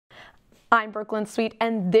I'm Brooklyn Sweet,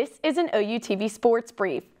 and this is an OU TV Sports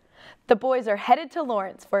Brief. The boys are headed to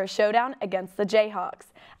Lawrence for a showdown against the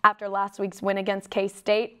Jayhawks. After last week's win against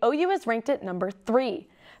K-State, OU is ranked at number 3.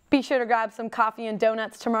 Be sure to grab some coffee and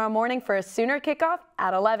donuts tomorrow morning for a Sooner kickoff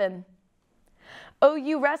at 11.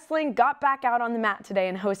 OU Wrestling got back out on the mat today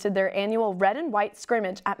and hosted their annual red and white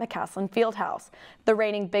scrimmage at McCaslin Fieldhouse. The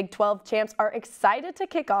reigning Big 12 champs are excited to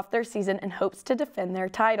kick off their season in hopes to defend their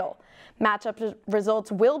title. Matchup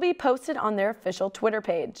results will be posted on their official Twitter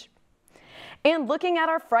page. And looking at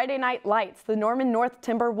our Friday night lights, the Norman North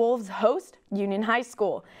Timberwolves host Union High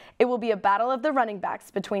School. It will be a battle of the running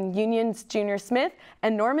backs between Union's Junior Smith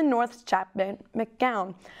and Norman North's Chapman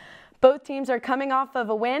McGowan. Both teams are coming off of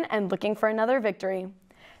a win and looking for another victory.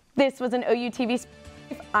 This was an OU TV.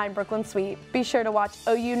 I'm Brooklyn Sweet. Be sure to watch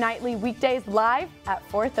OU Nightly weekdays live at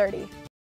 4:30.